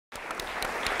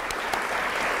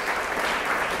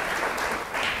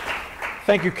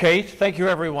Thank you, Kate. Thank you,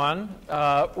 everyone.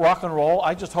 Rock and roll.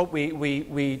 I just hope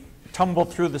we tumble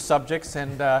through the subjects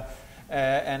and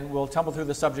we'll tumble through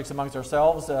the subjects amongst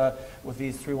ourselves with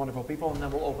these three wonderful people, and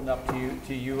then we'll open up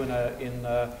to you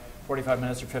in 45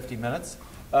 minutes or 50 minutes.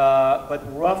 But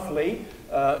roughly,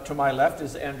 to my left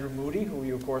is Andrew Moody, who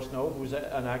you of course know, who's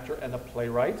an actor and a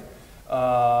playwright.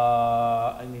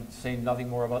 I need to say nothing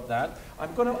more about that.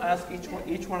 I'm going to ask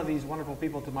each one of these wonderful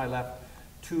people to my left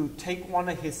to take one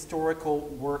of historical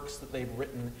works that they've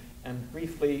written and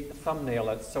briefly thumbnail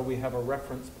it so we have a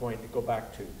reference point to go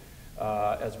back to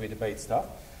as we debate stuff.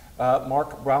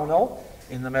 Mark Brownell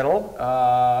in the middle.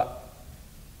 Have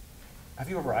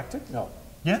you ever acted? No.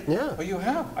 Yeah. Oh, you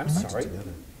have? I'm sorry.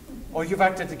 Oh, you've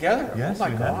acted together? Yes, oh,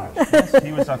 my gosh. Yes,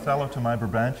 he was Othello to my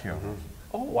Brabantio.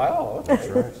 Oh, wow. Okay. That's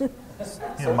right.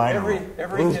 So every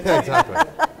exactly.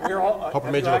 we're all,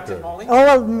 have you acted, Molly?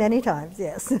 Oh, many times,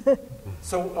 yes.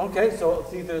 So, okay, so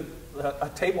it's either a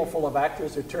table full of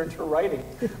actors who turn to writing.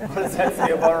 What does that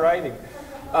say about writing?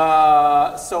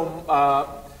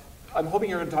 I'm hoping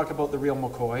you're going to talk about The Real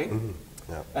McCoy. Mm-hmm.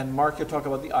 Yeah. And Mark, you'll talk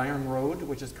about The Iron Road,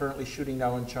 which is currently shooting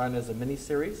now in China as a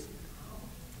miniseries.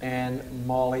 And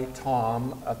Molly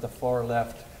Tom at the far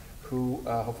left, who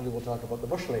hopefully will talk about The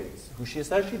Bush Ladies, who she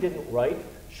says she didn't write,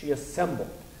 she assembled.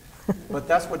 But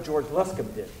that's what George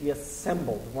Luscombe did. He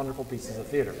assembled wonderful pieces of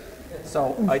theater.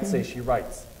 So I'd say she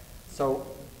writes. So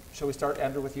shall we start,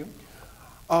 Andrew, with you?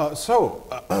 I've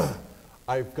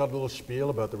got a little spiel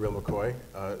about The Real McCoy,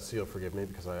 so you'll forgive me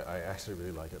because I actually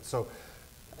really like it. So,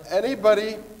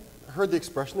 anybody heard the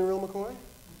expression The Real McCoy?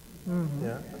 Mm-hmm.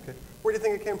 Yeah, okay. Where do you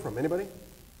think it came from? Anybody?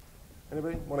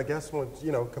 Anybody? Want to guess?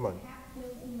 Come on.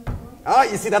 Ah,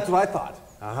 you see, that's what I thought.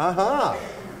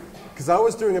 Because I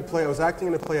was doing a play, I was acting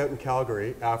in a play out in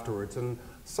Calgary afterwards, and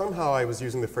somehow I was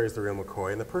using the phrase The Real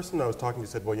McCoy, and the person I was talking to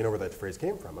said, well, you know where that phrase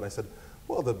came from? And I said,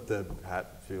 well, the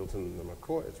Hatfields and the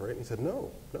McCoys, right? And he said,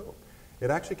 no. It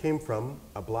actually came from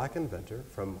a black inventor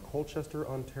from Colchester,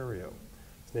 Ontario.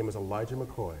 His name was Elijah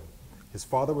McCoy. His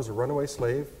father was a runaway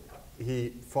slave. He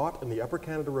fought in the Upper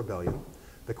Canada Rebellion.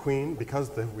 The Queen,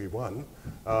 because we won,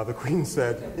 the Queen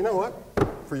said, you know what?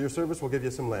 For your service, we'll give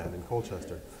you some land in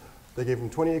Colchester. They gave him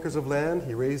 20 acres of land.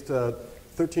 He raised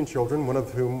 13 children, one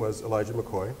of whom was Elijah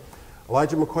McCoy.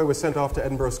 Elijah McCoy was sent off to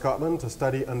Edinburgh, Scotland to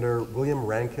study under William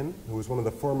Rankin, who was one of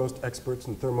the foremost experts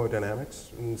in thermodynamics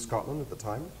in Scotland at the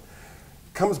time.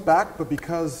 Comes back, but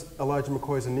because Elijah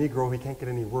McCoy is a Negro, he can't get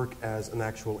any work as an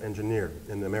actual engineer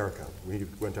in America. We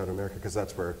went out to America because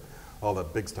that's where all the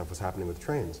big stuff was happening with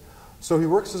trains. So he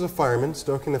works as a fireman,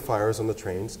 stoking the fires on the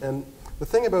trains. And the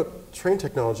thing about train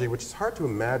technology, which is hard to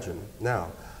imagine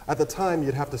now, at the time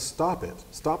you'd have to stop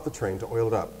the train to oil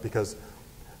it up, because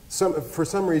for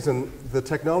some reason the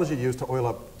technology used to oil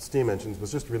up steam engines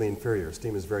was just really inferior.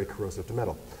 Steam is very corrosive to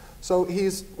metal. So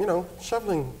he's,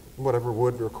 shoveling whatever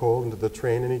wood or coal into the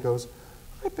train, and he goes,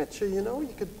 I bet you,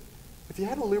 you could, if you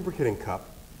had a lubricating cup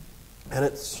and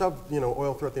it shoved,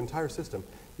 oil throughout the entire system,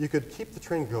 you could keep the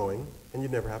train going and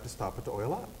you'd never have to stop it to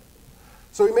oil up.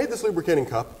 So he made this lubricating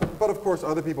cup, but of course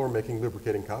other people were making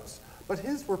lubricating cups, but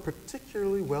his were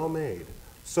particularly well made.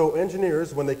 So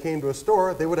engineers, when they came to a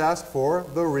store, they would ask for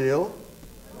the real.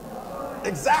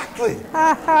 Exactly.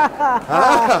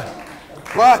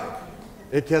 But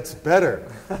it gets better.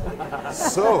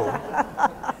 So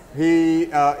his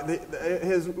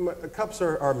cups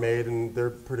are made and they're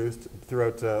produced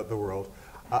throughout the world.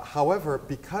 However,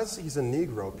 because he's a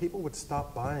Negro, people would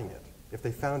stop buying it if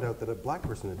they found out that a black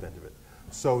person invented it.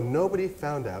 So nobody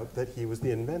found out that he was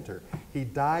the inventor. He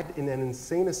died in an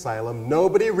insane asylum.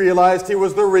 Nobody realized he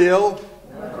was the real.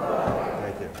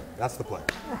 Thank you. That's the play.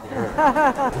 There you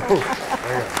go.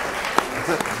 That's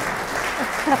it.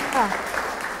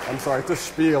 I'm sorry, it's a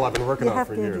spiel I've been working on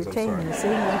for years. I'm sorry.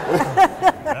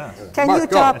 Can you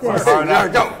top this?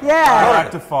 Go. Yeah.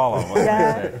 Hard to follow.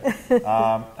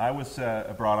 I was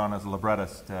brought on as a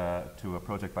librettist to a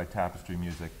project by Tapestry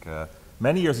Music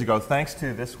many years ago, thanks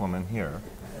to this woman here,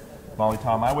 Molly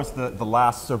Tom. I was the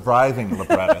last surviving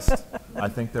librettist. I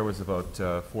think there was about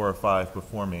 4 or 5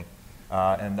 before me.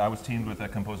 And I was teamed with a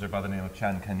composer by the name of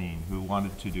Chan Kanin, who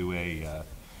wanted to do a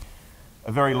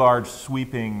very large,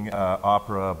 sweeping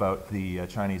opera about the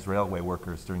Chinese railway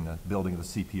workers during the building of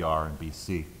the CPR in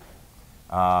BC.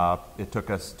 It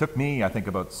took me, I think,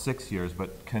 about 6 years,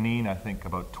 but Kanin, I think,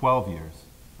 about 12 years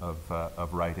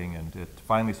of writing, and it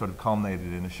finally sort of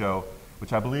culminated in a show,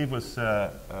 which I believe was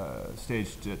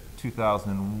staged in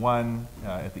 2001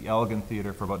 at the Elgin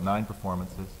Theatre for about 9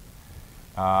 performances.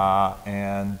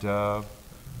 And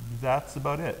that's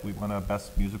about it. We won a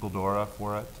Best Musical Dora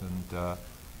for it, and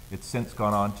It's since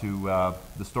gone on to,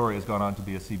 the story has gone on to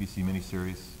be a CBC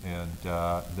miniseries, and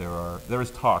there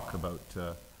is talk about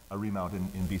a remount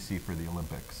in BC for the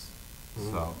Olympics.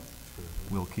 So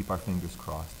we'll keep our fingers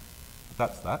crossed. But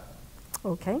that's that.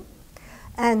 Okay.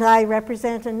 And I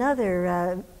represent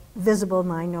another visible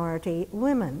minority,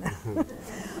 women.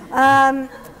 The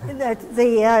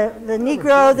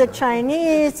Negro, the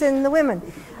Chinese, and the women.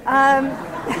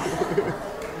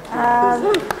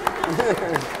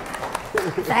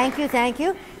 Thank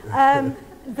you.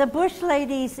 The Bush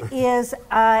Ladies is,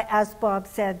 as Bob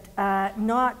said,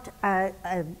 not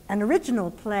an original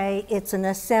play. It's an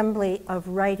assembly of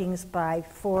writings by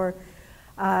four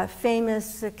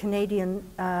famous Canadian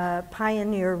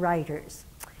pioneer writers.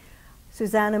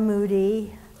 Susanna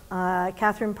Moody,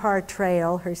 Catherine Parr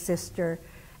Traill, her sister,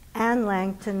 Anne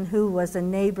Langton, who was a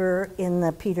neighbor in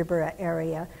the Peterborough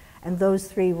area, and those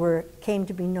three came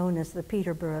to be known as the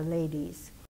Peterborough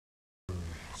Ladies.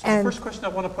 So the first question I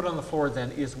want to put on the floor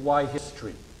then is why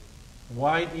history?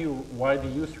 Why do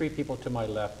you three people to my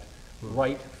left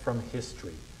write from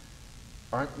history?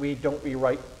 Don't we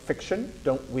write fiction?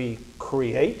 Don't we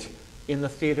create in the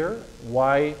theater?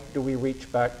 Why do we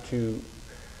reach back to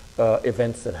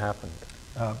events that happened?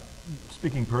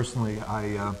 Speaking personally,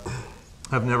 I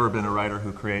have never been a writer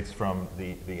who creates from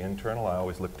the internal. I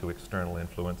always look to external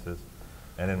influences.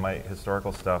 And in my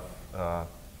historical stuff,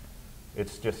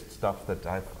 it's just stuff that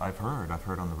I've heard. I've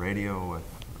heard on the radio,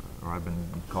 or I've been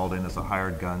called in as a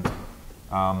hired gun.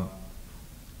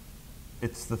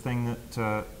 It's the thing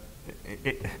that,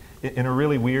 in a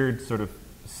really weird, sort of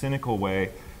cynical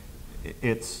way,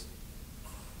 it's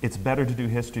better to do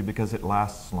history because it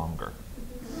lasts longer.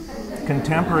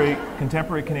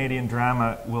 Contemporary Canadian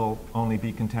drama will only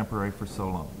be contemporary for so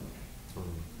long.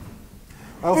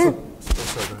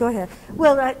 Go ahead.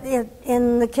 Well,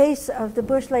 in the case of the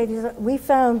Bush Ladies, we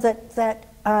found that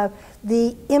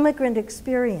the immigrant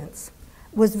experience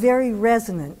was very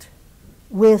resonant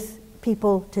with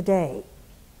people today.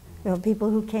 You know,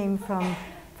 people who came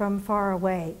from far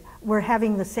away were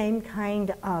having the same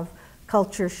kind of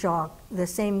culture shock, the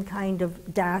same kind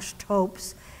of dashed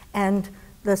hopes, and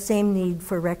the same need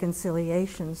for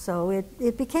reconciliation. So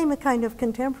it became a kind of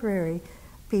contemporary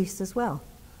piece as well.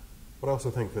 But I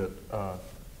also think that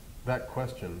that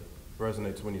question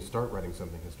resonates when you start writing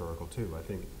something historical too. I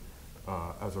think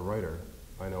as a writer,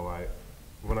 I know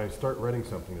when I start writing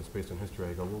something that's based on history,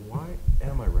 I go, well, why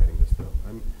am I writing this though?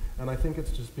 And I think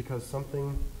it's just because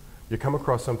you come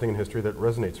across something in history that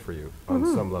resonates for you on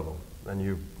some level. And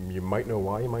you might know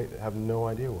why, you might have no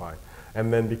idea why.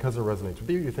 And then because it resonates with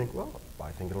you, you think, well, I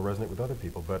think it'll resonate with other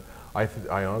people. But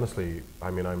I honestly,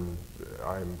 I mean,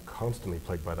 I'm constantly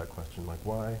plagued by that question, like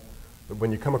why?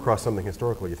 When you come across something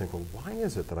historical, you think, well, why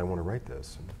is it that I want to write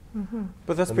this?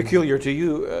 But that's peculiar to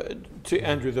you, to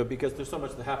Andrew, though, because there's so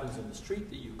much that happens in the street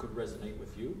that you could resonate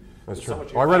with you. That's true.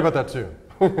 I write about that too.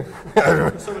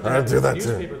 I do that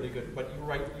too. But you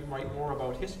write more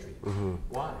about history.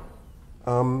 Why?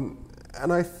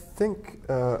 And I think,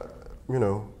 you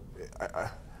know,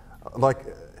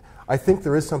 I think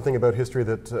there is something about history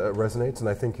that resonates, and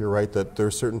I think you're right that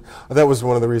there's certain. That was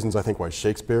one of the reasons I think why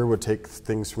Shakespeare would take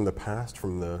things from the past,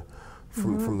 from the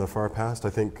far past. I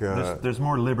think there's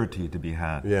more liberty to be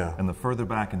had. Yeah. And the further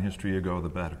back in history you go, the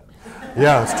better.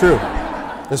 Yeah, it's true.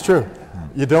 It's true.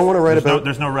 You don't want to write about.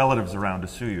 There's no relatives around to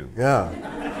sue you. Yeah.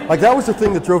 Like that was the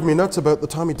thing that drove me nuts about the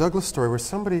Tommy Douglas story, where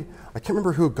somebody, I can't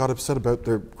remember who, got upset about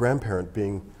their grandparent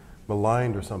being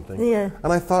maligned or something. Yeah.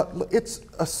 And I thought, look, it's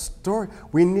a story.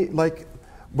 We need, like,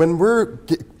 when we're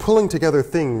pulling together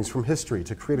things from history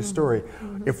to create a story,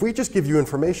 if we just give you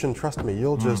information, trust me,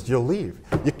 you'll leave.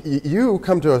 You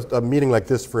come to a meeting like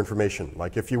this for information.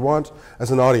 Like if you want,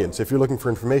 as an audience, if you're looking for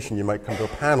information, you might come to a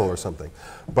panel or something.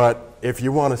 But if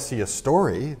you want to see a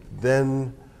story,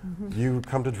 then you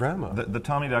come to drama. The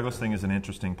Tommy Douglas thing is an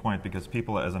interesting point because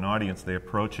people, as an audience, they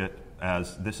approach it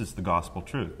as this is the gospel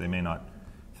truth. They may not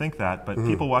think that, but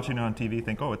people watching it on TV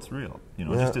think, oh, it's real. You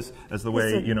know, just as the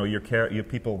way, you know,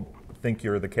 people think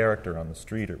you're the character on the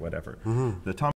street or whatever. The Tommy